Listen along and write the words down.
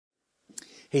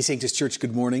Hey, Sanctus Church,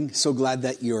 good morning. So glad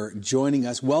that you're joining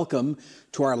us. Welcome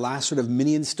to our last sort of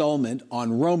mini installment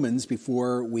on Romans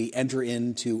before we enter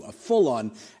into a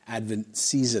full-on Advent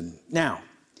season. Now,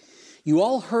 you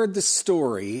all heard the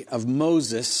story of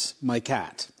Moses, my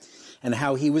cat, and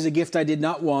how he was a gift I did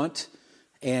not want,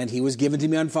 and he was given to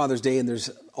me on Father's Day, and there's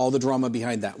all the drama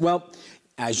behind that. Well,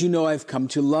 as you know, I've come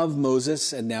to love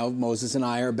Moses, and now Moses and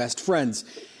I are best friends.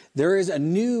 There is a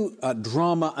new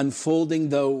drama unfolding,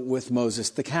 though, with Moses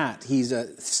the cat. He's a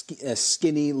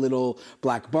skinny little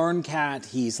black barn cat.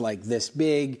 He's like this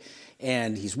big,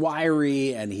 and he's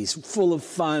wiry, and he's full of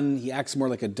fun. He acts more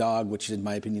like a dog, which in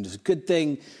my opinion is a good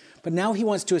thing. But now he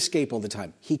wants to escape all the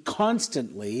time. He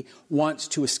constantly wants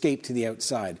to escape to the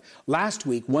outside. Last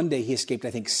week, one day, he escaped, I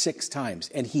think, 6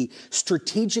 times. And he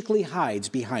strategically hides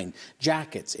behind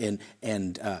jackets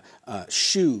and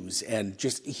shoes. And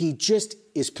he just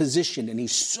is positioned, and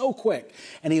he's so quick.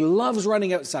 And he loves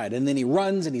running outside. And then he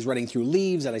runs, and he's running through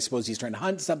leaves, and I suppose he's trying to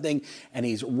hunt something. And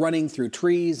he's running through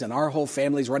trees, and our whole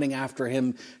family's running after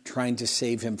him, trying to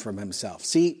save him from himself.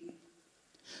 See,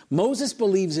 Moses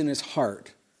believes in his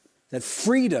heart that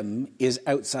freedom is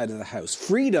outside of the house.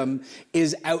 Freedom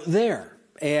is out there.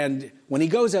 And when he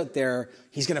goes out there,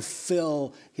 he's going to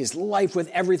fill his life with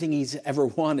everything he's ever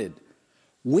wanted.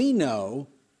 We know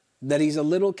that he's a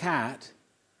little cat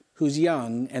who's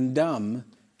young and dumb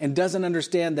and doesn't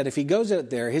understand that if he goes out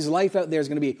there, his life out there is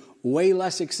going to be way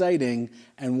less exciting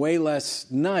and way less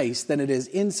nice than it is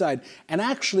inside. And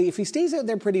actually, if he stays out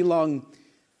there pretty long,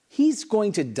 he's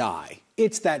going to die.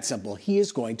 It's that simple. He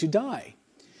is going to die.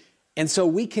 And so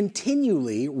we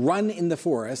continually run in the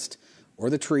forest or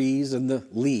the trees and the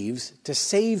leaves to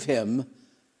save him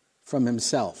from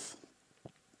himself.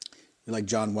 You're like,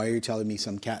 John, why are you telling me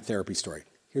some cat therapy story?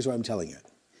 Here's why I'm telling you it.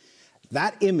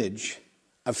 That image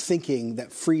of thinking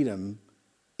that freedom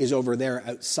is over there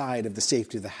outside of the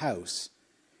safety of the house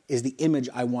is the image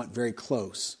I want very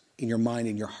close in your mind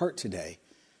and your heart today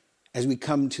as we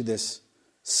come to this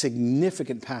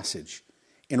significant passage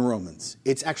in Romans.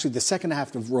 It's actually the second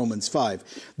half of Romans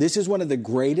 5. This is one of the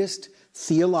greatest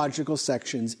theological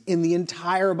sections in the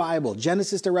entire Bible,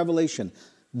 Genesis to Revelation,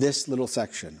 this little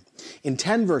section. In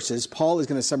 10 verses, Paul is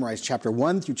going to summarize chapter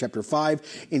 1 through chapter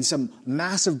 5 in some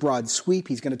massive broad sweep.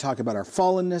 He's going to talk about our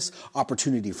fallenness,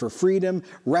 opportunity for freedom,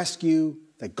 rescue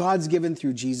that God's given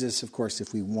through Jesus, of course,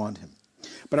 if we want him.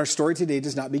 But our story today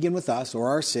does not begin with us or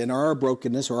our sin or our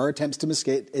brokenness or our attempts to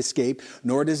escape,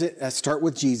 nor does it start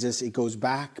with Jesus. It goes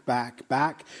back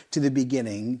to the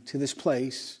beginning, to this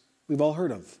place we've all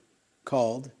heard of,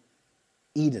 called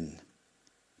Eden,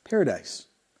 paradise.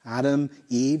 Adam,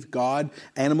 Eve, God,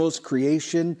 animals,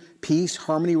 creation, peace,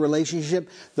 harmony, relationship,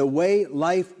 the way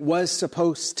life was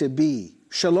supposed to be.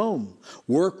 Shalom,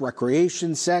 work,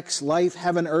 recreation, sex, life,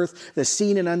 heaven, earth, the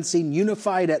seen and unseen,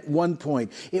 unified at one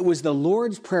point. It was the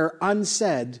Lord's Prayer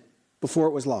unsaid before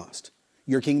it was lost.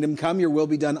 Your kingdom come, your will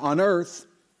be done on earth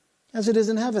as it is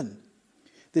in heaven.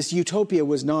 This utopia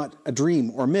was not a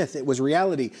dream or myth, it was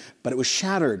reality, but it was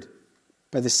shattered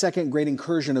by the second great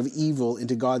incursion of evil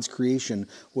into God's creation,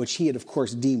 which he had, of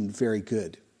course, deemed very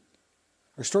good.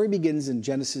 Our story begins in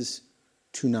Genesis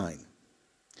 2:9.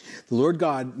 The Lord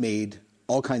God made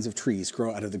all kinds of trees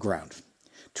grow out of the ground.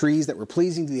 Trees that were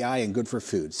pleasing to the eye and good for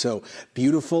food. So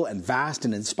beautiful and vast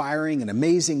and inspiring and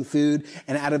amazing food.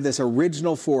 And out of this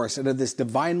original forest, out of this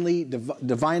divinely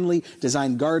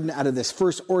designed garden, out of this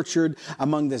first orchard,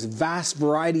 among this vast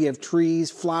variety of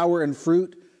trees, flower and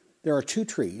fruit, there are 2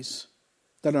 trees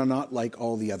that are not like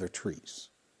all the other trees.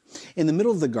 In the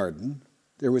middle of the garden,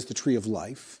 there was the tree of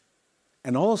life.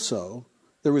 And also,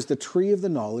 there was the tree of the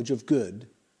knowledge of good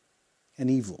and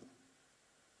evil.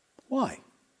 Why?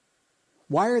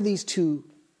 Why are these 2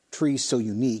 trees so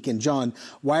unique? And John,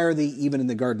 why are they even in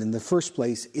the garden in the first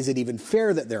place? Is it even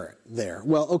fair that they're there?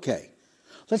 Well, okay.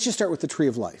 Let's just start with the tree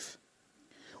of life.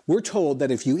 We're told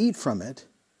that if you eat from it,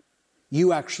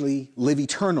 you actually live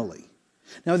eternally.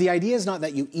 Now, the idea is not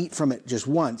that you eat from it just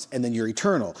once and then you're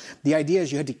eternal. The idea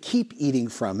is you had to keep eating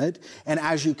from it, and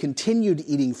as you continued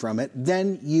eating from it,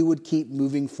 then you would keep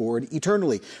moving forward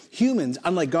eternally. Humans,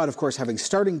 unlike God, of course, having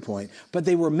starting point, but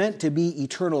they were meant to be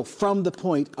eternal from the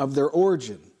point of their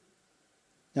origin.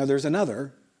 Now, there's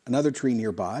another tree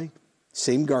nearby,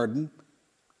 same garden,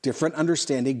 different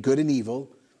understanding, good and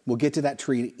evil. We'll get to that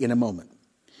tree in a moment.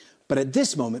 But at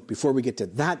this moment, before we get to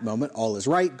that moment, all is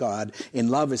right. God in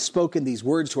love has spoken these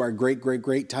words to our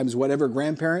great times whatever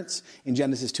grandparents in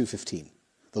Genesis 2:15.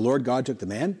 The Lord God took the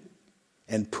man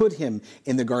and put him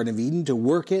in the Garden of Eden to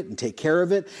work it and take care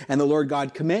of it. And the Lord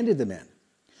God commanded the man,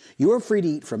 you are free to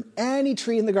eat from any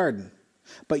tree in the garden,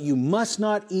 but you must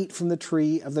not eat from the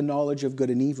tree of the knowledge of good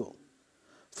and evil.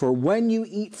 For when you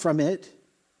eat from it,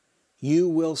 you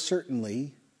will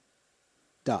certainly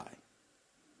die.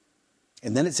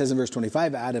 And then it says in verse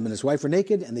 25, Adam and his wife were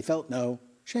naked and they felt no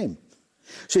shame.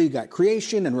 So you got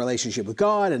creation and relationship with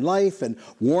God and life and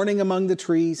warning among the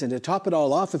trees. And to top it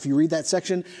all off, if you read that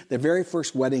section, the very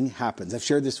first wedding happens. I've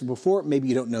shared this before. Maybe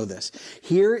you don't know this.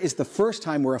 Here is the first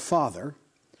time where a father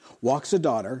walks a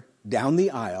daughter down the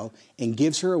aisle and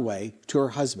gives her away to her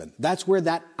husband. That's where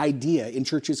that idea in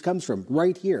churches comes from,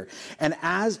 right here. And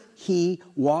as he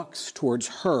walks towards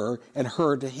her and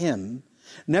her to him,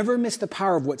 never miss the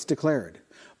power of what's declared.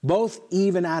 Both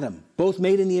Eve and Adam, both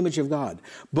made in the image of God,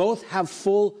 both have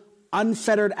full,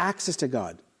 unfettered access to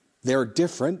God. They're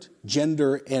different.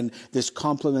 Gender and this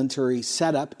complementary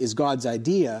setup is God's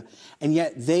idea, and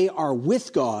yet they are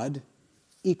with God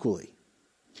equally.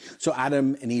 So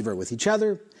Adam and Eve are with each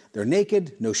other. They're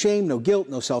naked, no shame, no guilt,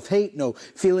 no self-hate, no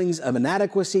feelings of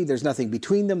inadequacy. There's nothing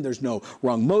between them. There's no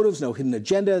wrong motives, no hidden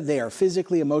agenda. They are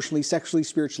physically, emotionally, sexually,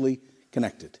 spiritually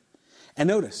connected. And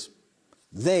notice,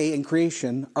 they in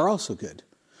creation are also good.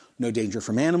 No danger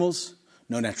from animals,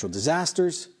 no natural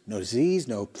disasters, no disease,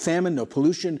 no famine, no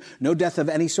pollution, no death of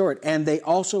any sort. And they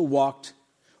also walked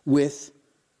with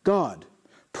God.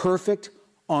 Perfect,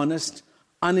 honest,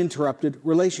 uninterrupted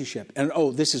relationship. And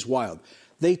oh, this is wild.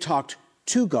 They talked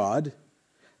to God.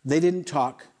 They didn't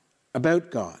talk about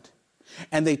God.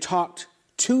 And they talked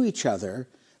to each other.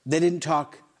 They didn't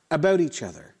talk about each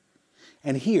other.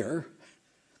 And here,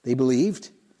 they believed,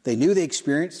 they knew, they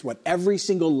experienced what every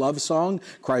single love song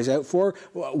cries out for,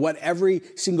 what every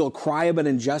single cry about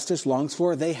injustice longs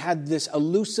for. They had this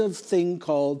elusive thing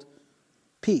called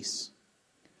peace.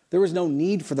 There was no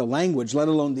need for the language, let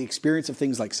alone the experience of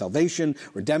things like salvation,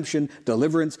 redemption,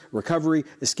 deliverance, recovery,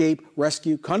 escape,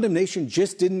 rescue. Condemnation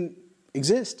just didn't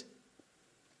exist.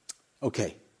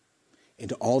 Okay,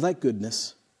 into all that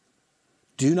goodness,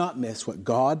 do not miss what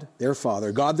God, their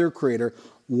Father, God, their Creator,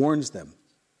 warns them.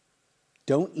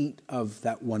 Don't eat of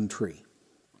that one tree.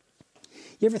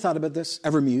 You ever thought about this?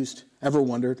 Ever mused? Ever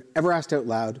wondered? Ever asked out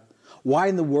loud? Why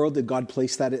in the world did God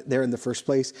place that there in the first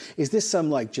place? Is this some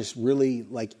just really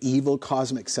evil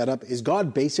cosmic setup? Is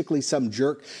God basically some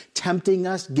jerk tempting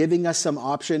us, giving us some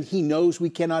option he knows we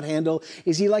cannot handle?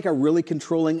 Is he like a really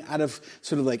controlling, out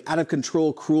of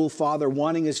control, cruel father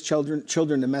wanting his children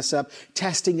to mess up,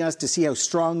 testing us to see how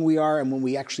strong we are, and when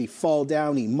we actually fall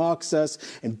down, he mocks us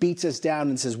and beats us down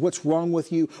and says, "What's wrong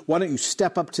with you? Why don't you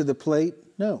step up to the plate?"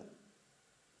 No,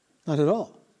 not at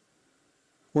all.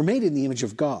 We're made in the image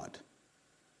of God.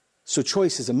 So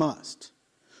choice is a must.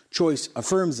 Choice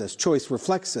affirms us. Choice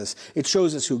reflects us. It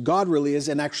shows us who God really is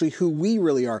and actually who we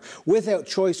really are. Without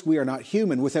choice, we are not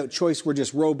human. Without choice, we're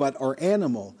just robot or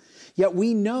animal. Yet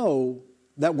we know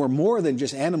that we're more than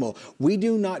just animal. We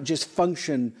do not just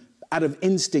function out of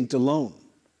instinct alone.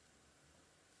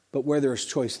 But where there's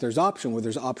choice, there's option. Where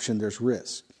there's option, there's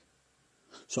risk.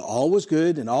 So all was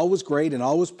good and all was great and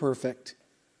all was perfect.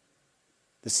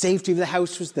 The safety of the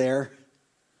house was there.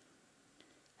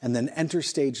 And then enter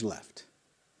stage left,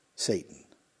 Satan.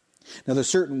 Now the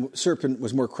serpent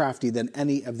was more crafty than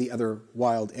any of the other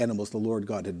wild animals the Lord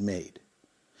God had made.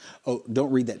 Oh,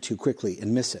 don't read that too quickly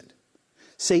and miss it.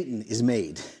 Satan is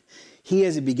made. He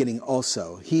has a beginning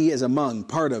also. He is among,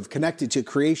 part of, connected to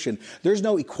creation. There's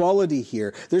no equality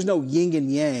here. There's no yin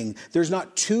and yang. There's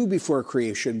not two before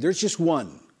creation. There's just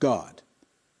one, God.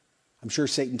 I'm sure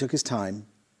Satan took his time,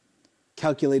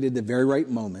 calculated the very right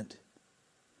moment.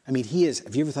 I mean,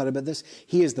 have you ever thought about this?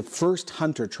 He is the first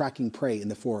hunter tracking prey in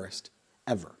the forest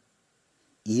ever.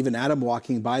 Eve and Adam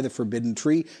walking by the forbidden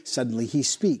tree, suddenly he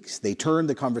speaks. They turn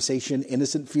the conversation,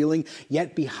 innocent feeling,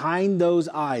 yet behind those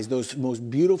eyes, those most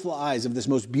beautiful eyes of this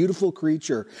most beautiful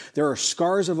creature, there are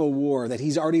scars of a war that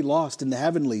he's already lost in the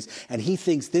heavenlies. And he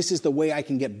thinks this is the way I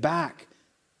can get back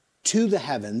to the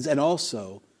heavens and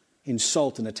also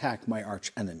insult and attack my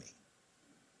arch enemy.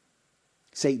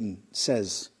 Satan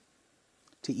says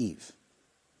to Eve,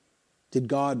 did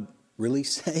God really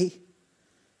say,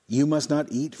 you must not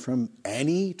eat from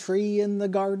any tree in the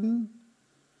garden?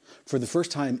 For the first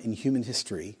time in human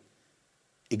history,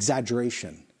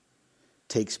 exaggeration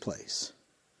takes place.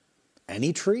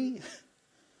 Any tree?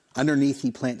 Underneath he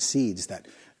plants seeds that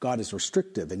God is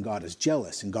restrictive and God is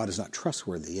jealous and God is not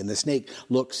trustworthy. And the snake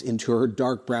looks into her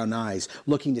dark brown eyes,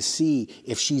 looking to see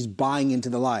if she's buying into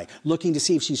the lie, looking to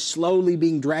see if she's slowly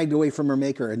being dragged away from her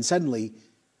maker. And suddenly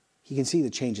he can see the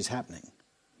change is happening.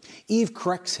 Eve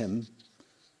corrects him,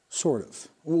 sort of.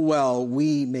 Well,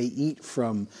 we may eat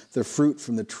from the fruit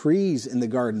from the trees in the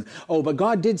garden. Oh, but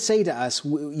God did say to us,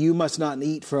 you must not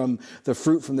eat from the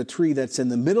fruit from the tree that's in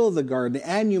the middle of the garden,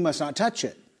 and you must not touch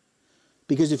it,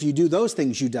 because if you do those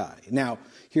things, you die. Now,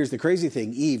 here's the crazy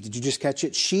thing. Eve, did you just catch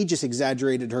it? She just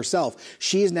exaggerated herself.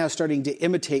 She is now starting to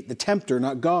imitate the tempter,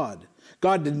 not God.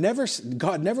 God never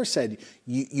said,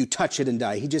 you touch it and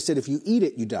die. He just said, if you eat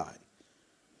it, you die.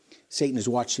 Satan is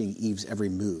watching Eve's every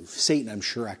move. Satan, I'm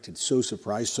sure, acted so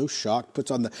surprised, so shocked,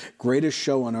 puts on the greatest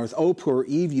show on earth. Oh, poor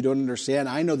Eve, you don't understand.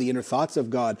 I know the inner thoughts of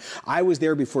God. I was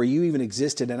there before you even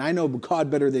existed, and I know God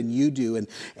better than you do.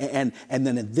 And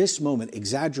then at this moment,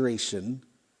 exaggeration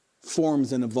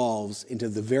forms and evolves into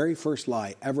the very first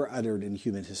lie ever uttered in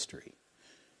human history.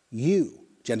 You,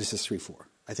 Genesis 3:4,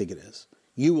 I think it is,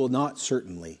 you will not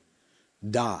certainly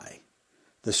die,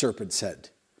 the serpent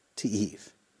said to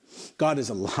Eve. God is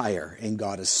a liar, and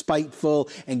God is spiteful,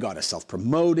 and God is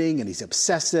self-promoting, and he's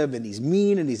obsessive, and he's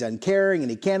mean, and he's uncaring, and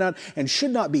he cannot and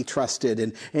should not be trusted.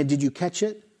 And did you catch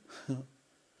it?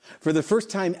 For the first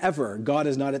time ever, God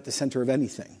is not at the center of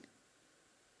anything.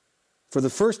 For the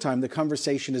first time, the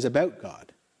conversation is about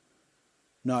God,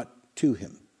 not to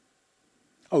him.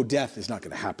 Oh, death is not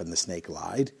going to happen, the snake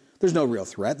lied. There's no real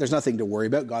threat. There's nothing to worry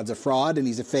about. God's a fraud and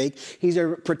he's a fake. He's a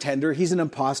pretender. He's an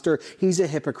imposter. He's a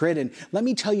hypocrite. And let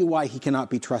me tell you why he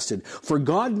cannot be trusted. For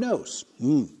God knows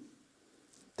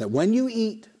that when you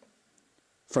eat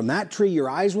from that tree, your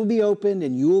eyes will be opened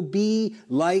and you will be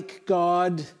like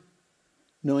God,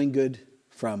 knowing good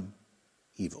from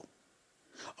evil.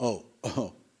 Oh,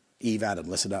 Eve, Adam,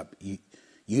 listen up.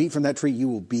 You eat from that tree, you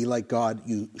will be like God.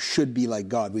 You should be like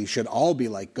God. We should all be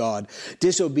like God.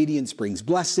 Disobedience brings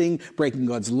blessing, breaking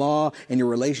God's law, and your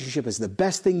relationship is the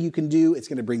best thing you can do. It's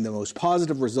going to bring the most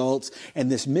positive results. And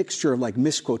this mixture of like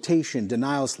misquotation,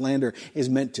 denial, slander is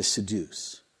meant to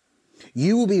seduce.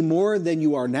 You will be more than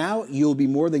you are now. You will be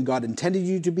more than God intended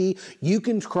you to be. You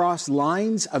can cross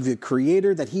lines of the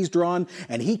Creator that he's drawn,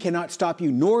 and he cannot stop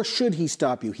you, nor should he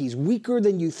stop you. He's weaker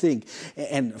than you think.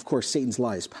 And of course, Satan's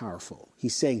lie is powerful.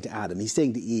 He's saying to Adam, he's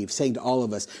saying to Eve, saying to all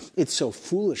of us, it's so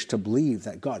foolish to believe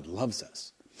that God loves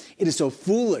us. It is so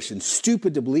foolish and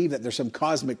stupid to believe that there's some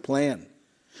cosmic plan.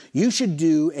 You should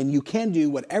do and you can do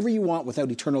whatever you want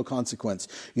without eternal consequence.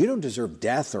 You don't deserve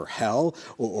death or hell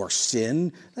or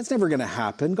sin. That's never going to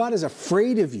happen. God is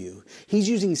afraid of you. He's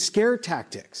using scare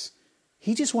tactics.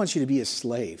 He just wants you to be a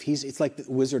slave. It's like the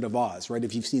Wizard of Oz, right?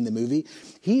 If you've seen the movie,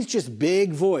 he's just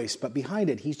big voice, but behind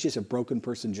it, he's just a broken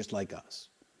person just like us.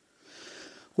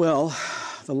 Well,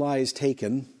 the lie is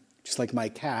taken, just like my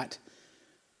cat.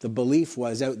 The belief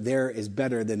was out there is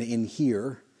better than in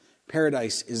here.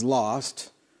 Paradise is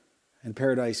lost. And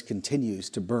paradise continues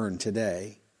to burn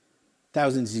today.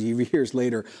 Thousands of years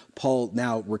later, Paul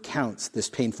now recounts this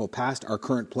painful past, our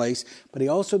current place, but he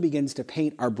also begins to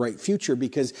paint our bright future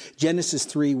because Genesis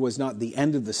 3 was not the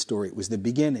end of the story, it was the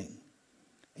beginning.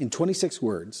 In 26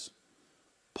 words,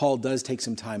 Paul does take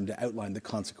some time to outline the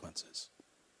consequences.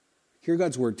 Hear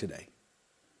God's word today.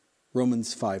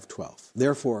 Romans 5:12.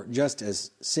 Therefore, just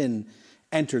as sin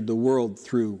entered the world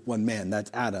through one man,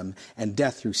 that's Adam, and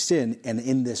death through sin, and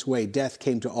in this way death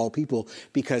came to all people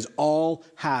because all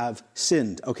have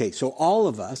sinned. Okay, so all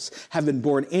of us have been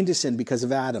born into sin because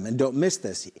of Adam, and don't miss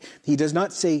this. He does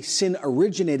not say sin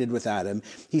originated with Adam.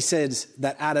 He says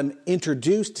that Adam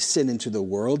introduced sin into the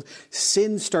world.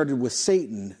 Sin started with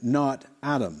Satan, not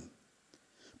Adam.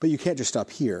 But you can't just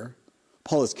stop here.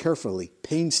 Paul has carefully,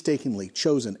 painstakingly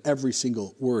chosen every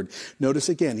single word. Notice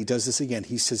again, he does this again.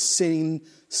 He says sin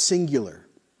singular.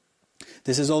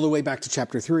 This is all the way back to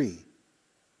chapter 3.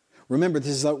 Remember,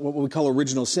 this is what we call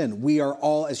original sin. We are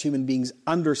all, as human beings,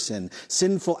 under sin.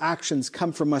 Sinful actions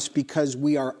come from us because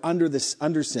we are under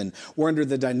sin. We're under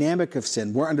the dynamic of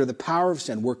sin. We're under the power of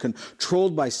sin. We're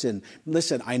controlled by sin.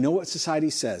 Listen, I know what society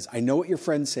says. I know what your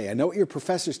friends say. I know what your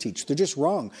professors teach. They're just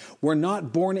wrong. We're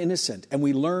not born innocent, and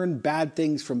we learn bad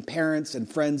things from parents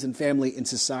and friends and family in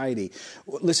society.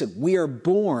 Listen, we are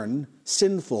born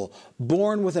sinful,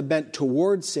 born with a bent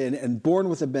towards sin and born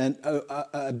with a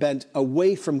bent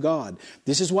away from God.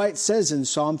 This is why it says in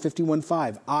Psalm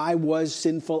 51:5, I was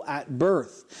sinful at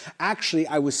birth. Actually,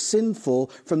 I was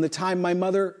sinful from the time my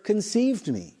mother conceived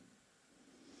me.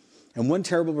 And one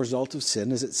terrible result of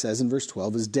sin, as it says in verse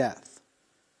 12, is death.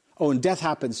 Oh, and death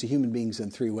happens to human beings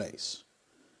in three ways.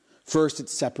 First,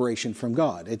 it's separation from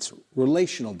God. It's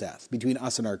relational death between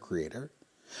us and our Creator.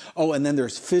 Oh, and then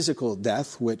there's physical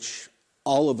death, which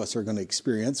all of us are going to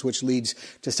experience, which leads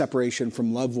to separation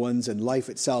from loved ones and life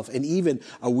itself, and even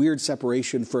a weird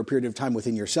separation for a period of time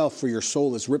within yourself, for your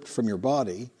soul is ripped from your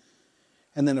body.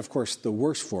 And then, of course, the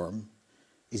worst form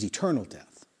is eternal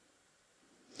death.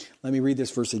 Let me read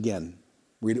this verse again.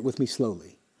 Read it with me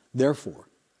slowly. Therefore,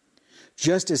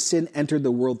 just as sin entered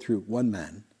the world through one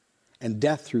man, and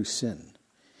death through sin,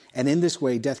 And in this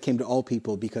way, death came to all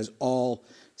people because all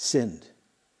sinned.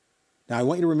 Now, I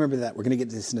want you to remember that. We're going to get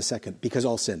to this in a second, because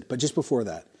all sinned. But just before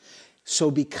that, so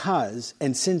because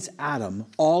and since Adam,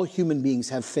 all human beings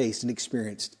have faced and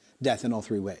experienced death in all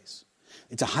three ways.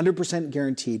 It's 100%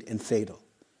 guaranteed and fatal.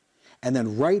 And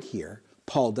then right here,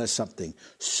 Paul does something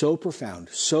so profound,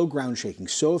 so ground-shaking,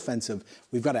 so offensive,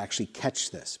 we've got to actually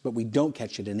catch this. But we don't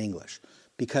catch it in English,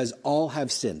 because all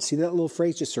have sinned. See that little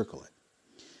phrase? Just circle it.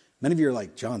 Many of you are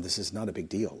like, John, this is not a big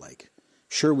deal. Like,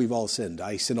 sure, we've all sinned.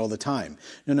 I sin all the time.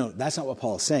 No, that's not what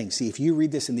Paul is saying. See, if you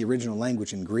read this in the original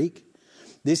language in Greek,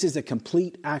 this is a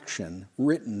complete action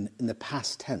written in the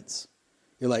past tense.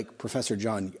 You're like, Professor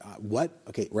Jon, what?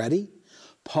 Okay, ready?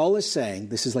 Paul is saying,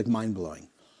 this is like mind-blowing.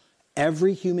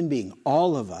 Every human being,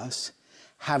 all of us,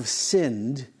 have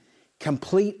sinned,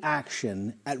 complete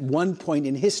action at one point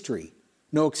in history.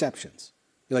 No exceptions.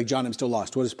 You're like, John, I'm still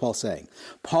lost. What is Paul saying?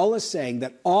 Paul is saying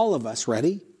that all of us,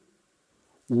 ready,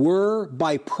 were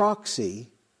by proxy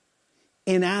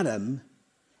in Adam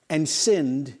and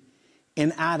sinned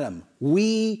in Adam.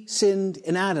 We sinned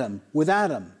in Adam, with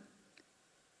Adam.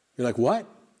 You're like, what?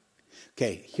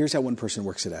 Okay, here's how one person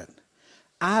works it out.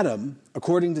 Adam,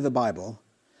 according to the Bible,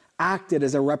 acted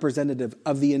as a representative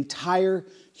of the entire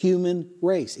human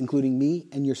race, including me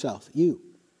and yourself, you.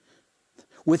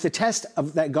 With the test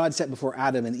that God set before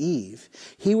Adam and Eve,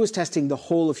 he was testing the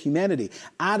whole of humanity.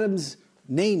 Adam's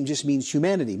name just means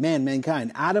humanity,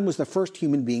 mankind. Adam was the first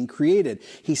human being created.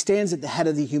 He stands at the head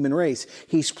of the human race.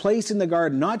 He's placed in the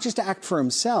garden not just to act for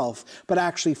himself, but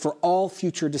actually for all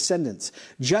future descendants.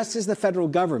 Just as the federal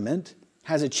government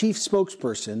has a chief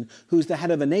spokesperson who's the head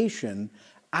of a nation,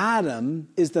 Adam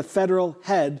is the federal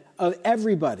head of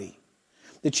everybody.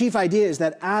 The chief idea is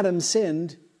that Adam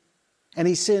sinned, and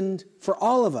he sinned for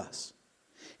all of us.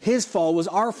 His fall was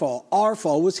our fall. Our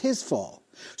fall was his fall.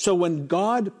 So when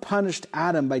God punished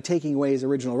Adam by taking away his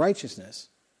original righteousness,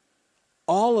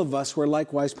 all of us were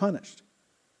likewise punished.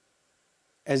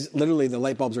 As literally the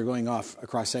light bulbs are going off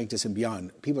across Sanctus and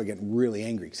beyond, people are getting really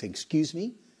angry, saying, excuse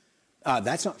me?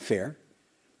 That's not fair.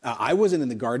 I wasn't in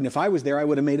the garden. If I was there, I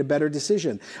would have made a better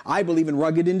decision. I believe in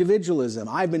rugged individualism.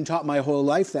 I've been taught my whole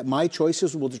life that my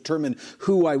choices will determine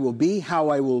who I will be, how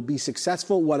I will be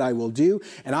successful, what I will do,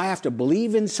 and I have to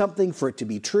believe in something for it to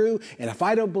be true, and if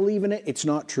I don't believe in it, it's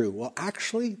not true. Well,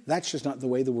 actually, that's just not the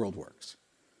way the world works.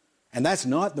 And that's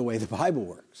not the way the Bible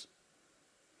works.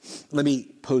 Let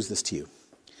me pose this to you.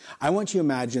 I want you to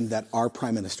imagine that our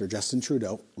Prime Minister, Justin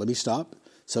Trudeau, let me stop.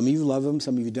 Some of you love him,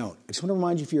 some of you don't. I just want to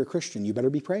remind you, if you're a Christian, you better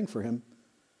be praying for him.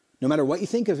 No matter what you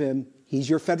think of him, he's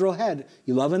your federal head.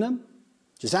 You loving him?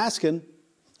 Just asking.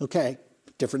 Okay,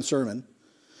 different sermon.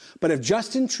 But if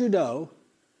Justin Trudeau,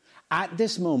 at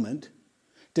this moment,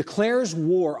 declares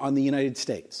war on the United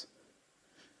States,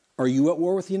 are you at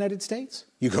war with the United States?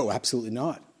 You go, absolutely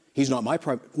not. He's not my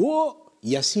prime. Whoa,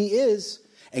 yes, he is.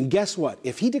 And guess what?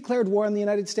 If he declared war on the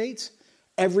United States,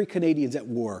 every Canadian's at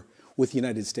war with the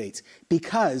United States,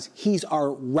 because he's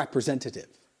our representative.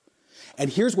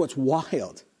 And here's what's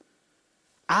wild.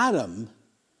 Adam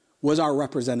was our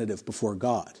representative before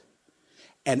God.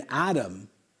 And Adam,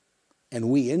 and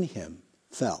we in him,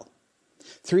 fell.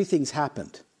 Three things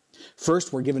happened.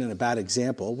 First, we're given a bad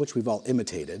example, which we've all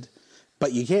imitated.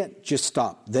 But you can't just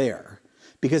stop there,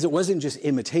 because it wasn't just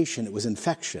imitation, it was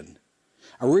infection.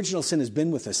 Original sin has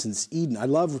been with us since Eden. I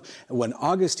love when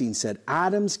Augustine said,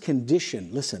 Adam's condition,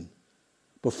 listen,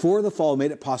 before the fall made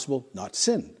it possible not to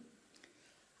sin.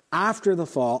 After the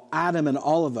fall, Adam and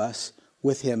all of us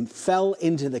with him fell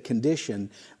into the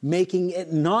condition, making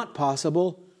it not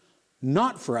possible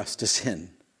not for us to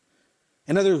sin.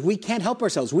 In other words, we can't help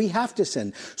ourselves. We have to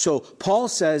sin. So Paul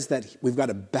says that we've got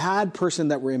a bad person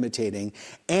that we're imitating,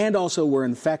 and also we're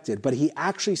infected. But he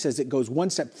actually says it goes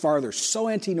one step farther, so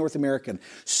anti-North American,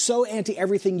 so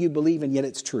anti-everything you believe, and yet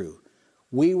it's true.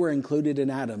 We were included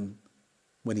in Adam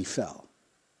when he fell.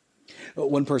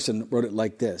 One person wrote it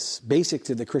like this. Basic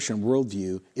to the Christian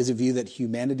worldview is a view that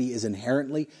humanity is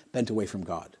inherently bent away from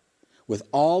God, with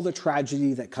all the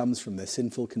tragedy that comes from the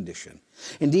sinful condition.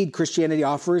 Indeed, Christianity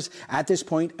offers, at this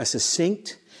point, a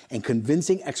succinct and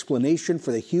convincing explanation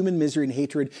for the human misery and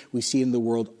hatred we see in the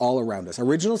world all around us.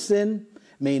 Original sin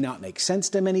may not make sense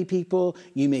to many people.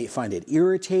 You may find it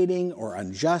irritating or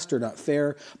unjust or not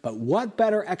fair. But what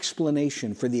better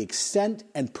explanation for the extent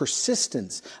and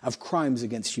persistence of crimes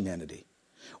against humanity?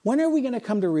 When are we going to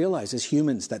come to realize as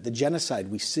humans that the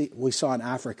genocide we saw in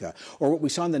Africa, or what we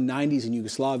saw in the 90s in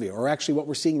Yugoslavia, or actually what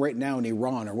we're seeing right now in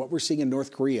Iran, or what we're seeing in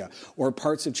North Korea, or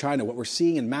parts of China, what we're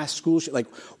seeing in mass school,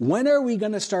 when are we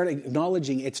going to start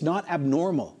acknowledging it's not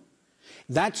abnormal?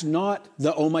 That's not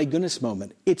the oh my goodness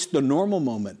moment. It's the normal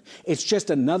moment. It's just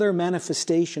another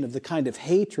manifestation of the kind of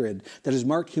hatred that has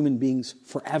marked human beings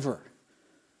forever.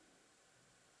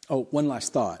 Oh, one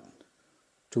last thought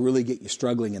to really get you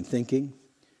struggling and thinking.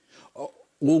 Oh,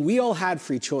 well, we all had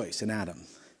free choice in Adam.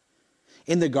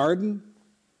 In the garden,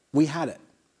 we had it.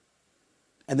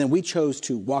 And then we chose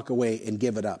to walk away and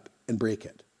give it up and break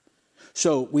it.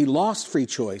 So we lost free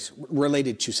choice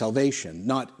related to salvation,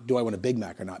 not do I want a Big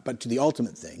Mac or not, but to the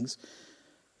ultimate things.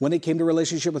 When it came to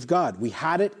relationship with God, we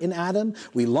had it in Adam,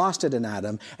 we lost it in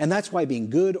Adam, and that's why being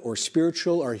good or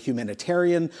spiritual or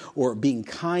humanitarian or being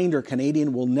kind or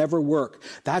Canadian will never work.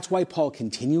 That's why Paul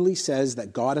continually says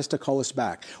that God has to call us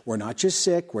back. We're not just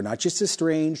sick, we're not just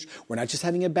estranged, we're not just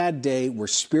having a bad day, we're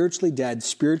spiritually dead,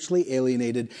 spiritually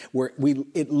alienated.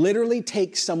 It literally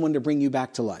takes someone to bring you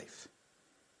back to life.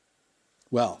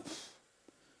 Well,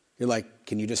 you're like,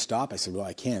 can you just stop? I said, well,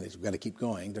 I can't. We've got to keep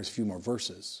going. There's a few more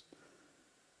verses.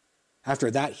 After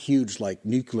that huge,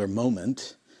 nuclear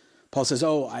moment, Paul says,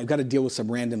 oh, I've got to deal with some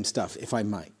random stuff, if I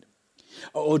might.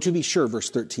 Oh, to be sure, verse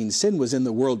 13, sin was in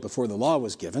the world before the law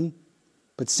was given,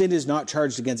 but sin is not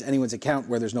charged against anyone's account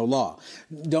where there's no law.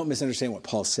 Don't misunderstand what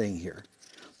Paul's saying here.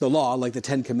 The law, like the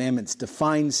Ten Commandments,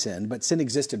 defines sin, but sin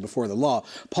existed before the law.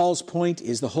 Paul's point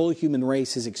is the whole human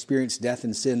race has experienced death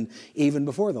and sin even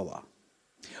before the law.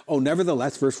 Oh,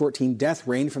 nevertheless, verse 14, death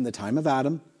reigned from the time of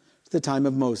Adam to the time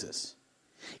of Moses,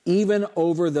 even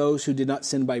over those who did not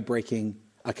sin by breaking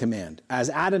a command, as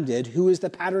Adam did, who is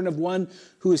the pattern of one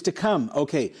who is to come.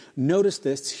 Okay, notice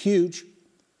this, it's huge.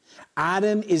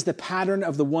 Adam is the pattern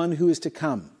of the one who is to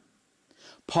come.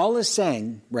 Paul is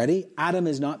saying, ready? Adam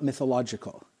is not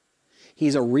mythological.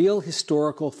 He's a real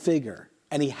historical figure,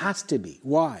 and he has to be.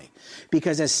 Why?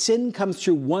 Because as sin comes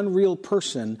through one real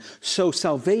person, so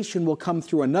salvation will come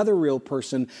through another real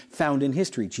person found in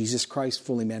history, Jesus Christ,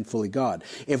 fully man, fully God.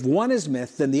 If one is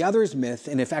myth, then the other is myth,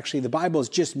 and if actually the Bible is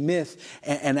just myth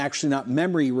and actually not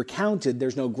memory recounted,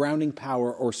 there's no grounding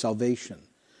power or salvation.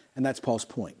 And that's Paul's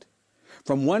point.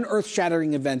 From one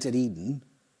earth-shattering event at Eden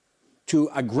to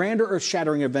a grander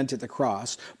earth-shattering event at the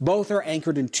cross, both are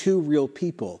anchored in two real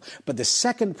people. But the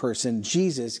second person,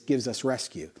 Jesus, gives us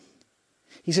rescue.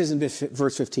 He says in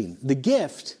verse 15, the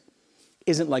gift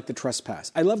isn't like the trespass.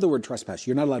 I love the word trespass.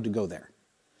 You're not allowed to go there.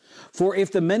 For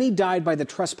if the many died by the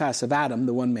trespass of Adam,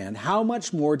 the one man, how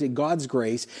much more did God's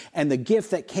grace and the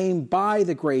gift that came by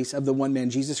the grace of the one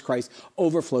man, Jesus Christ,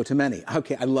 overflow to many?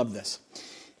 Okay, I love this.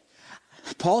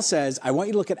 Paul says, I want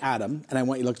you to look at Adam and I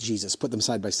want you to look at Jesus. Put them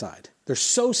side by side. They're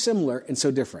so similar and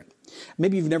so different.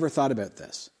 Maybe you've never thought about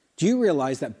this. Do you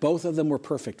realize that both of them were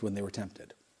perfect when they were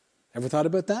tempted? Ever thought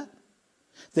about that?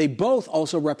 They both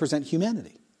also represent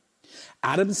humanity.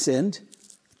 Adam sinned.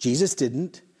 Jesus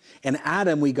didn't. In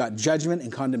Adam, we got judgment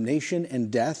and condemnation and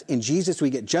death. In Jesus,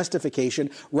 we get justification,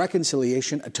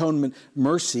 reconciliation, atonement,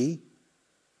 mercy.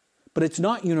 But it's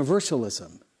not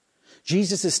universalism.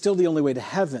 Jesus is still the only way to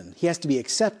heaven. He has to be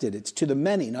accepted. It's to the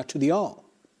many, not to the all.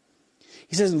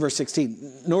 He says in verse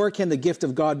 16, nor can the gift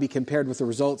of God be compared with the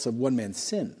results of one man's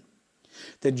sin.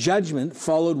 The judgment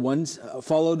followed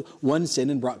one sin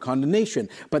and brought condemnation,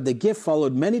 but the gift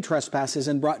followed many trespasses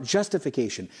and brought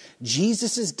justification.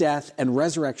 Jesus' death and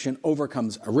resurrection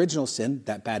overcomes original sin,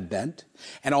 that bad bent,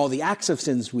 and all the acts of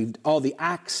sin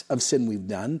we've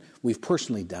done, we've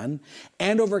personally done,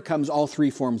 and overcomes all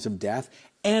three forms of death,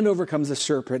 and overcomes the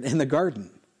serpent in the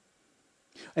garden.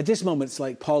 At this moment, it's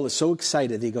like Paul is so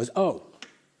excited, he goes, oh,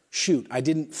 shoot, I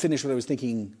didn't finish what I was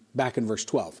thinking back in verse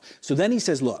 12. So then he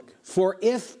says, look, for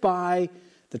if by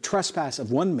the trespass of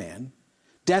one man,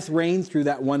 death reigned through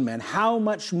that one man, how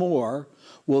much more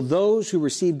will those who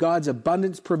receive God's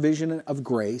abundant provision of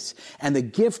grace and the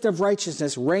gift of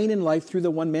righteousness reign in life through the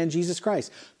one man, Jesus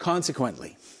Christ?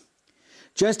 Consequently,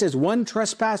 just as one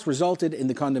trespass resulted in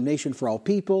the condemnation for all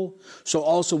people, so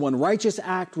also one righteous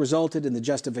act resulted in the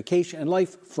justification and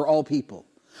life for all people.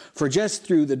 For just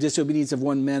through the disobedience of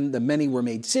one man, the many were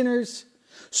made sinners,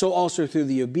 so also through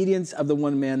the obedience of the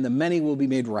one man, the many will be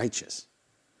made righteous.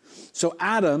 So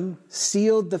Adam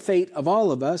sealed the fate of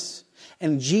all of us,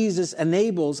 and Jesus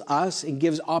enables us and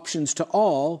gives options to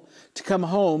all to come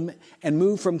home and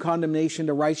move from condemnation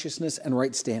to righteousness and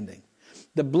right standing.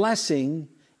 The blessing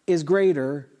is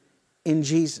greater in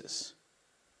Jesus.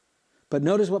 But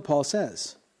notice what Paul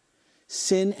says.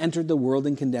 Sin entered the world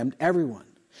and condemned everyone.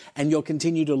 And you'll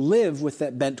continue to live with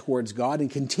that bent towards God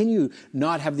and continue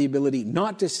not have the ability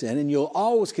not to sin. And you'll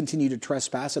always continue to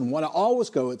trespass and want to always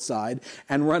go outside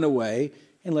and run away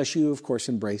unless you, of course,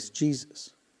 embrace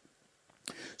Jesus.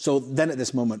 So then at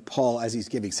this moment, Paul, as he's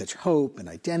giving such hope and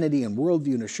identity and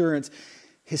worldview and assurance,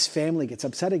 his family gets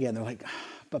upset again. They're like,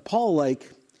 but Paul,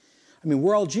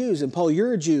 we're all Jews, and Paul,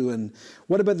 you're a Jew, and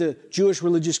what about the Jewish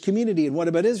religious community, and what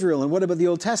about Israel, and what about the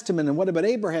Old Testament, and what about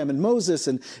Abraham and Moses,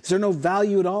 and is there no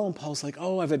value at all? And Paul's like,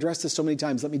 oh, I've addressed this so many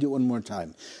times, let me do it one more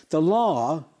time. The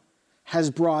law was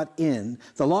brought in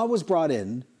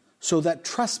so that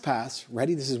trespass,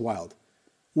 ready, this is wild,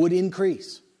 would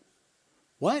increase.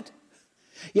 What?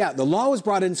 Yeah, the law was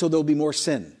brought in so there'll be more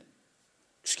sin.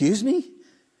 Excuse me?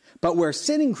 But where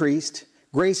sin increased,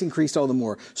 grace increased all the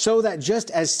more. So that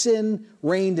just as sin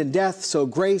reigned in death, so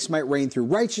grace might reign through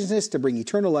righteousness to bring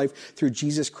eternal life through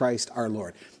Jesus Christ our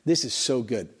Lord. This is so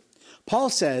good. Paul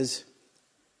says,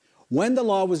 when the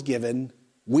law was given,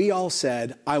 we all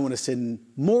said, I want to sin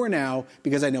more now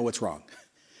because I know what's wrong.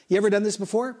 You ever done this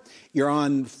before?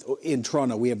 In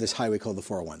Toronto, we have this highway called the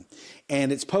 401.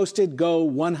 And it's posted, go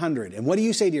 100. And what do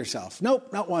you say to yourself?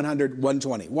 Nope, not 100,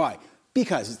 120. Why?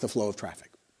 Because it's the flow of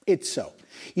traffic. It's so.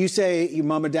 You say, your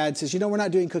mom or dad says, we're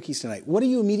not doing cookies tonight. What do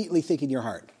you immediately think in your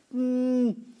heart?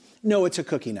 No, it's a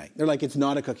cookie night. They're like, it's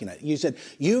not a cookie night. You said,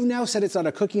 you've now said it's not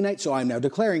a cookie night, so I'm now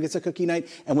declaring it's a cookie night.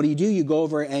 And what do? You go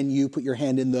over and you put your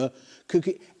hand in the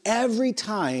cookie. Every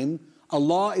time a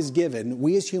law is given,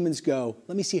 we as humans go,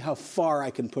 let me see how far I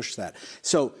can push that.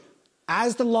 So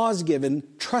as the law is given,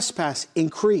 trespass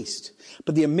increased.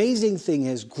 But the amazing thing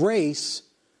is grace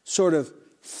sort of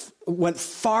went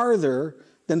farther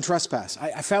than trespass.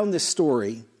 I found this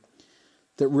story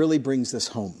that really brings this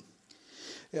home.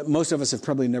 Most of us have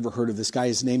probably never heard of this guy.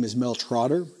 His name is Mel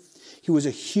Trotter. He was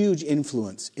a huge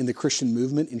influence in the Christian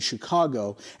movement in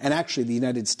Chicago and actually the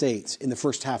United States in the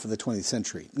first half of the 20th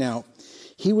century. Now,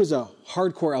 he was a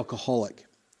hardcore alcoholic,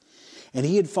 and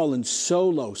he had fallen so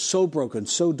low, so broken,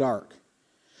 so dark,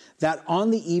 that on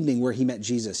the evening where he met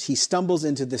Jesus, he stumbles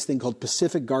into this thing called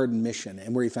Pacific Garden Mission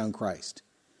and where he found Christ.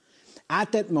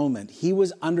 At that moment, he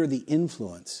was under the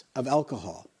influence of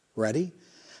alcohol, ready?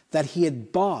 That he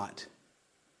had bought.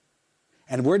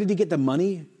 And where did he get the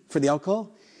money for the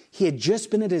alcohol? He had just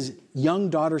been at his young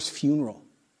daughter's funeral.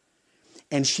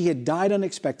 And she had died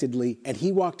unexpectedly, and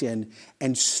he walked in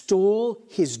and stole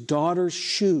his daughter's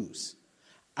shoes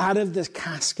out of the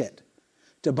casket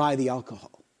to buy the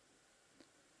alcohol.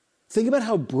 Think about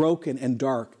how broken and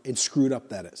dark and screwed up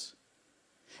that is.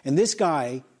 And this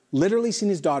guy literally seen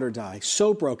his daughter die,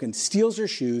 so broken, steals her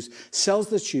shoes, sells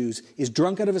the shoes, is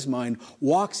drunk out of his mind,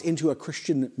 walks into a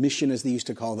Christian mission, as they used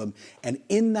to call them, and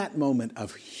in that moment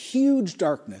of huge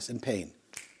darkness and pain,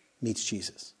 meets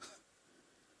Jesus.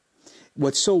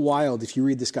 What's so wild, if you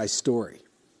read this guy's story,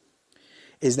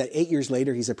 is that 8 years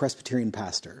later, he's a Presbyterian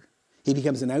pastor. He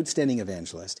becomes an outstanding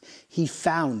evangelist. He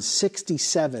founds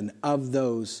 67 of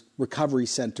those recovery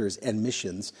centers and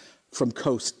missions from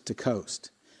coast to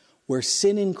coast. Where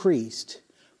sin increased,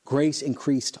 grace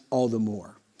increased all the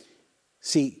more.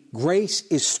 See, grace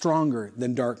is stronger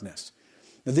than darkness.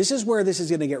 Now, this is where this is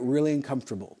going to get really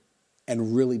uncomfortable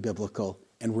and really biblical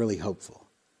and really hopeful.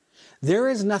 There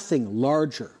is nothing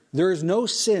larger. There is no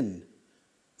sin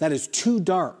that is too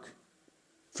dark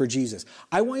for Jesus.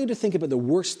 I want you to think about the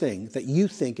worst thing that you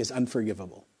think is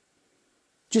unforgivable.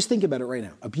 Just think about it right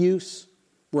now. Abuse,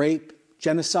 rape,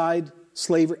 genocide,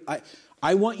 slavery.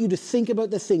 I want you to think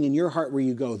about the thing in your heart where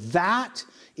you go, that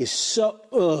is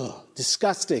so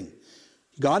disgusting.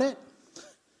 You got it?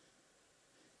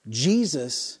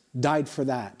 Jesus died for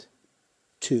that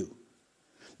too.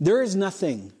 There is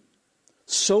nothing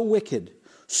so wicked,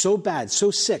 so bad, so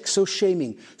sick, so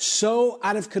shaming, so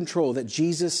out of control that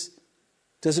Jesus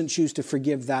doesn't choose to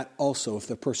forgive that also if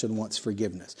the person wants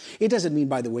forgiveness. It doesn't mean,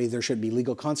 by the way, there should be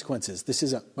legal consequences. This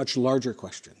is a much larger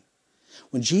question.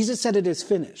 When Jesus said it is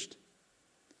finished,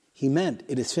 he meant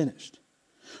it is finished.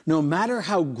 No matter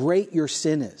how great your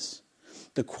sin is,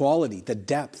 the quality, the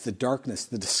depth, the darkness,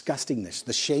 the disgustingness,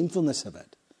 the shamefulness of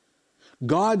it,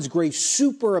 God's grace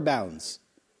superabounds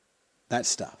that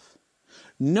stuff.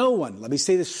 No one, let me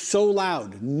say this so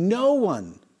loud, no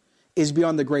one is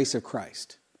beyond the grace of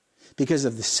Christ, because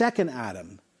of the second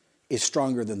Adam is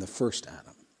stronger than the first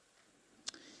Adam.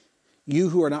 You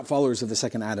who are not followers of the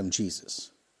second Adam, Jesus,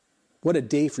 what a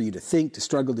day for you to think, to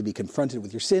struggle, to be confronted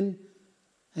with your sin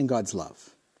and God's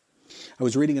love. I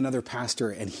was reading another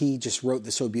pastor and he just wrote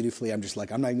this so beautifully. I'm just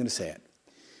like, I'm not even going to say it.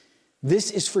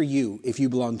 This is for you if you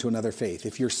belong to another faith,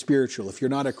 if you're spiritual, if you're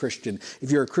not a Christian,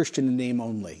 if you're a Christian in name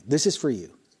only. This is for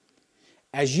you.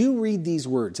 As you read these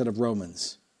words out of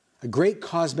Romans, a great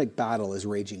cosmic battle is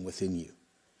raging within you.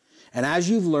 And as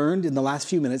you've learned in the last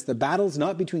few minutes, the battle is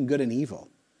not between good and evil.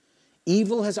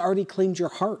 Evil has already claimed your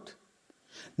heart.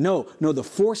 No, the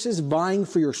forces vying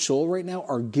for your soul right now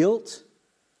are guilt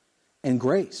and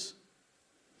grace.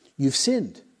 You've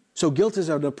sinned. So guilt is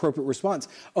an appropriate response,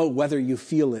 whether you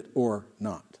feel it or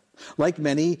not. Like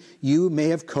many, you may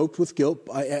have coped with guilt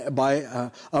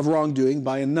of wrongdoing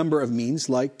by a number of means,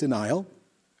 like denial,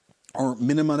 or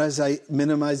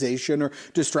minimization, or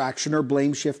distraction, or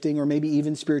blame shifting, or maybe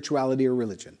even spirituality or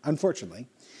religion. Unfortunately,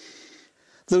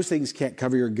 those things can't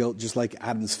cover your guilt, just like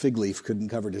Adam's fig leaf couldn't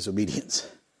cover disobedience.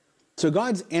 So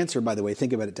God's answer, by the way,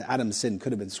 think about it, to Adam's sin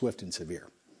could have been swift and severe.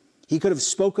 He could have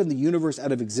spoken the universe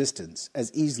out of existence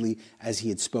as easily as he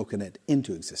had spoken it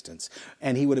into existence.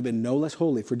 And he would have been no less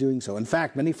holy for doing so. In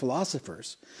fact, many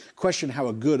philosophers question how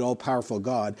a good, all-powerful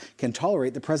God can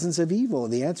tolerate the presence of evil.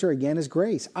 The answer, again, is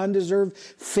grace, undeserved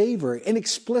favor,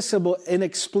 inexplicable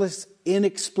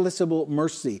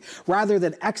mercy. Rather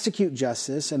than execute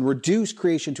justice and reduce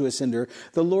creation to a cinder,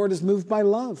 the Lord is moved by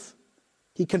love.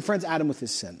 He confronts Adam with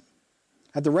his sin.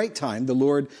 At the right time, the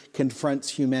Lord confronts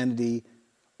humanity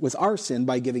with our sin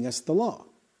by giving us the law.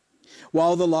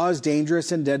 While the law is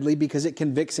dangerous and deadly because it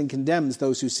convicts and condemns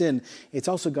those who sin, it's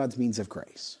also God's means of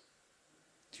grace.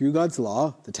 Through God's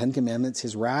law, the Ten Commandments,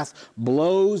 his wrath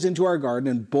blows into our garden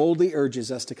and boldly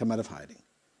urges us to come out of hiding.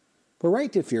 We're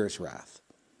right to fear his wrath,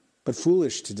 but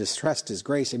foolish to distrust his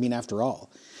grace. After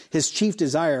all, if his chief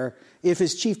desire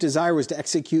was to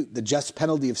execute the just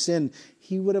penalty of sin,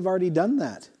 he would have already done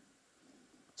that.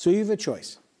 So you have a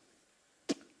choice: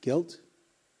 guilt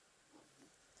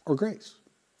or grace.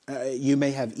 You may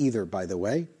have either, by the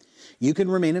way. You can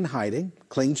remain in hiding,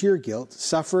 cling to your guilt,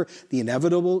 suffer the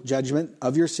inevitable judgment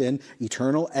of your sin,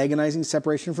 eternal agonizing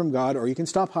separation from God, or you can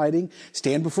stop hiding,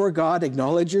 stand before God,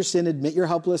 acknowledge your sin, admit your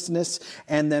helplessness,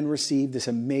 and then receive this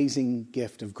amazing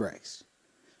gift of grace.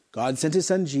 God sent his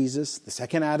son Jesus, the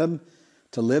second Adam,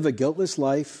 to live a guiltless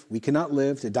life we cannot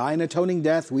live, to die an atoning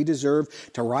death we deserve,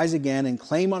 to rise again and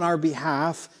claim on our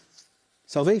behalf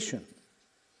salvation.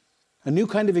 A new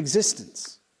kind of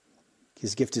existence.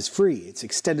 His gift is free. It's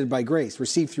extended by grace,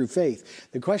 received through faith.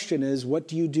 The question is, what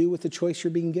do you do with the choice you're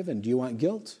being given? Do you want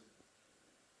guilt?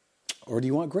 Or do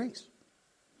you want grace?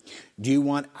 Do you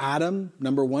want Adam,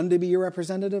 number one, to be your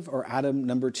representative, or Adam,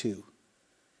 number two?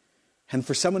 And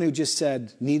for someone who just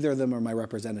said, neither of them are my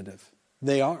representative,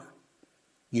 they are.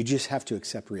 You just have to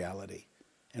accept reality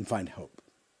and find hope.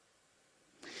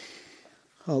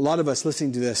 A lot of us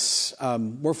listening to this,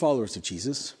 we're followers of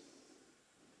Jesus.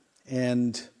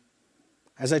 And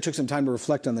as I took some time to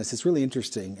reflect on this, it's really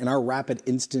interesting. In our rapid,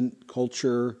 instant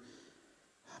culture,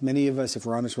 many of us, if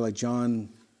we're honest, we're like, John,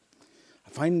 I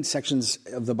find sections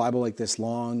of the Bible like this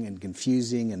long and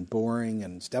confusing and boring,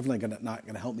 and it's definitely not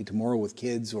going to help me tomorrow with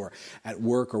kids or at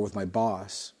work or with my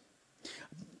boss.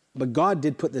 But God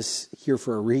did put this here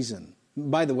for a reason.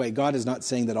 By the way, God is not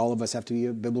saying that all of us have to be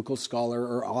a biblical scholar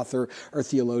or author or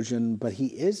theologian, but he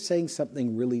is saying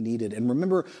something really needed. And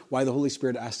remember why the Holy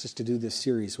Spirit asked us to do this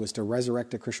series was to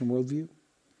resurrect a Christian worldview.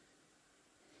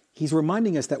 He's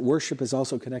reminding us that worship is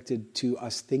also connected to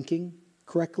us thinking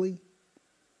correctly.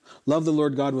 Love the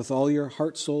Lord God with all your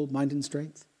heart, soul, mind, and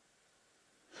strength.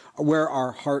 Where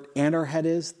our heart and our head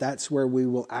is, that's where we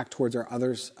will act towards our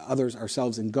others,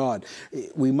 ourselves, and God.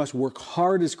 We must work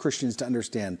hard as Christians to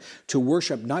understand, to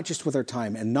worship not just with our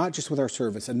time, and not just with our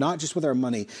service, and not just with our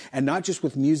money, and not just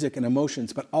with music and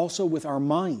emotions, but also with our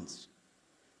minds.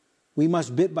 We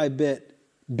must bit by bit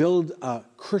build a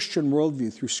Christian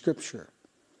worldview through Scripture.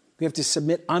 We have to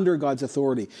submit under God's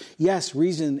authority. Yes,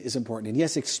 reason is important. And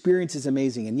yes, experience is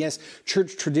amazing. And yes,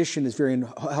 church tradition is very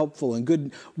helpful. And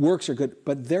good works are good.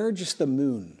 But they're just the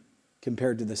moon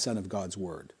compared to the sun of God's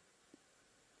word.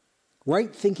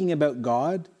 Right thinking about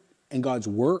God and God's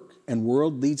work and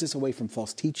world leads us away from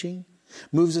false teaching,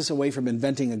 moves us away from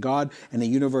inventing a God and a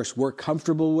universe we're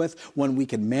comfortable with, one we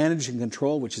can manage and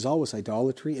control, which is always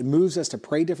idolatry. It moves us to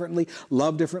pray differently,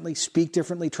 love differently, speak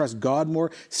differently, trust God more,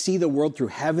 see the world through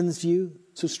heaven's view.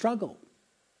 So struggle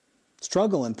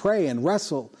and pray and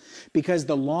wrestle, because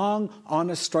the long,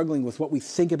 honest struggling with what we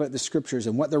think about the Scriptures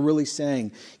and what they're really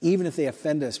saying, even if they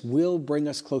offend us, will bring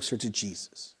us closer to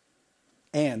Jesus.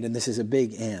 And this is a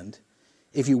big and,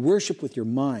 if you worship with your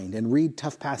mind and read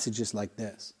tough passages like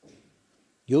this,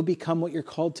 you'll become what you're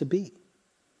called to be.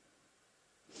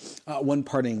 One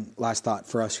parting last thought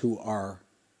for us who are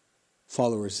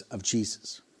followers of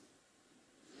Jesus.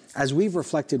 As we've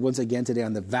reflected once again today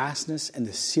on the vastness and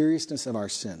the seriousness of our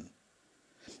sin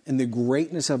and the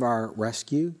greatness of our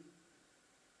rescue,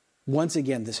 once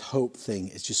again, this hope thing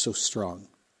is just so strong.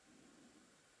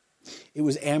 It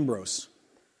was Ambrose,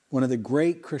 one of the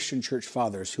great Christian church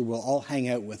fathers who we'll all hang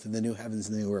out with in the new heavens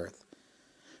and the new earth,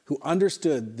 who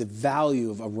understood the value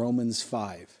of a Romans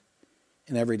 5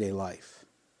 in everyday life.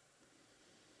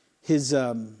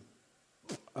 A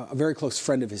very close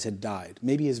friend of his had died,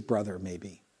 maybe his brother,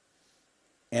 maybe.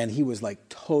 And he was like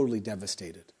totally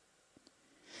devastated.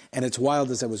 And it's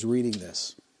wild as I was reading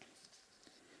this.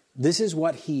 This is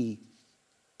what he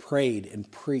prayed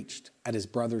and preached at his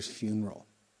brother's funeral.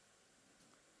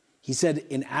 He said,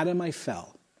 "In Adam I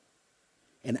fell.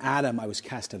 In Adam I was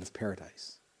cast out of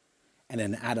paradise. And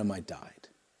in Adam I died.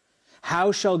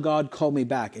 How shall God call me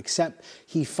back except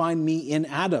he find me in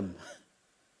Adam?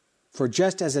 For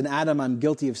just as in Adam I'm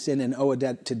guilty of sin and owe a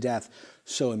debt to death,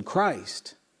 so in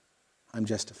Christ I'm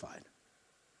justified."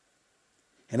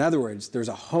 In other words, there's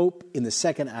a hope in the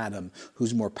second Adam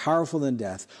who's more powerful than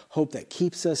death, hope that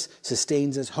keeps us,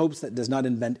 sustains us, hopes that does not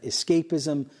invent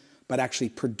escapism, but actually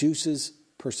produces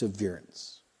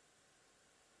perseverance.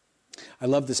 I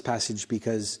love this passage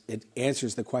because it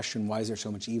answers the question, why is there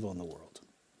so much evil in the world?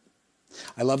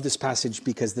 I love this passage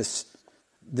because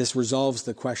this resolves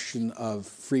the question of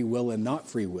free will and not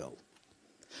free will.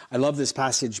 I love this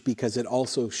passage because it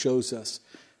also shows us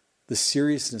the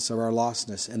seriousness of our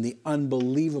lostness and the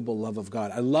unbelievable love of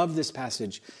God. I love this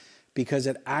passage because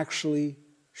it actually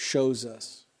shows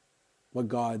us what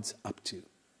God's up to.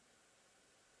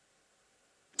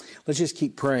 Let's just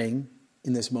keep praying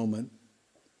in this moment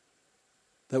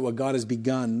that what God has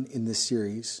begun in this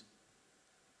series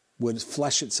would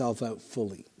flesh itself out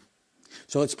fully.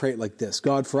 So let's pray it like this.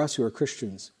 God, for us who are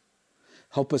Christians,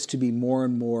 help us to be more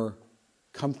and more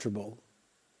comfortable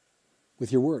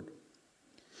with your word.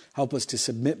 Help us to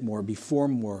submit more, be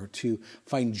formed more, to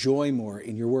find joy more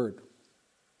in your word.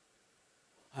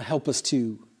 Help us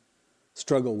to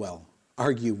struggle well,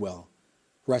 argue well,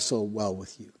 wrestle well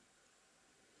with you.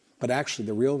 But actually,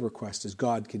 the real request is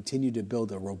God continue to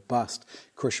build a robust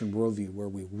Christian worldview where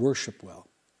we worship well,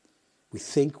 we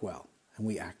think well, and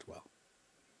we act well.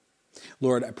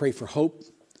 Lord, I pray for hope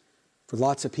for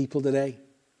lots of people today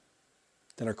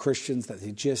that are Christians, that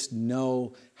they just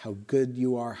know how good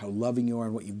you are, how loving you are,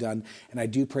 and what you've done. And I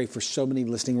do pray for so many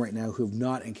listening right now who have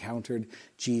not encountered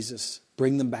Jesus.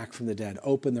 Bring them back from the dead.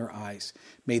 Open their eyes.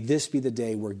 May this be the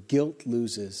day where guilt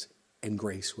loses and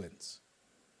grace wins.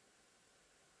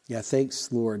 Yeah,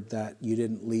 thanks, Lord, that you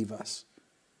didn't leave us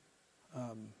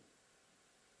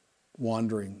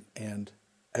wandering and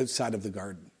outside of the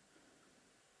garden,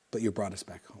 but you brought us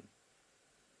back home.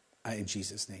 In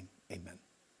Jesus' name, amen.